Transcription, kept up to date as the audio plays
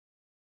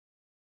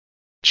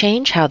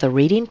change how the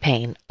reading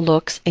pane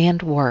looks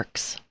and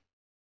works.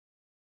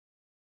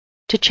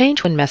 To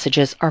change when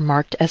messages are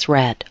marked as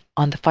read,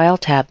 on the File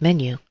tab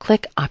menu,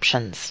 click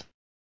Options.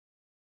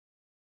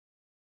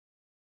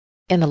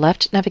 In the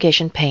left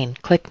navigation pane,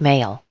 click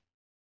Mail.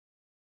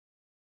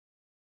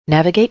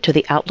 Navigate to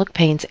the Outlook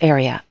panes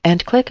area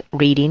and click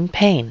Reading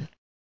Pane.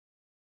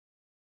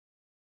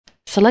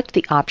 Select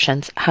the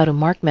options How to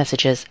mark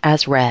messages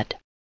as read.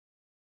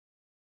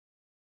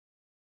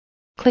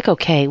 Click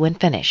OK when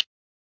finished.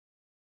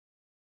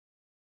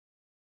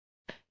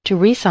 To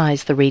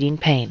resize the reading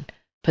pane,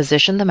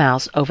 position the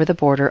mouse over the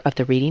border of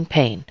the reading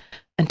pane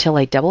until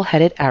a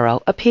double-headed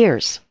arrow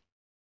appears.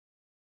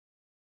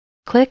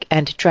 Click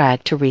and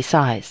drag to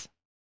resize.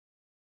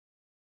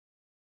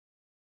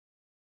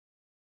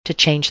 To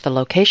change the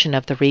location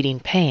of the reading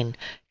pane,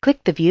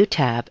 click the View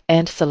tab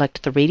and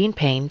select the Reading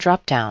Pane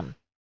drop-down.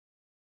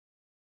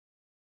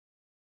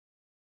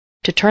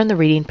 To turn the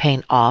reading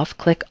pane off,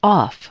 click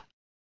Off.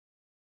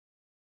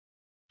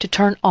 To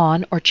turn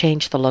on or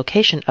change the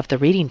location of the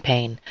reading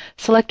pane,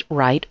 select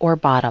Right or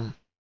Bottom.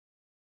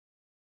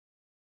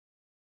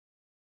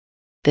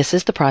 This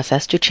is the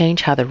process to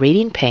change how the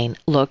reading pane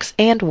looks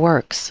and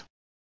works.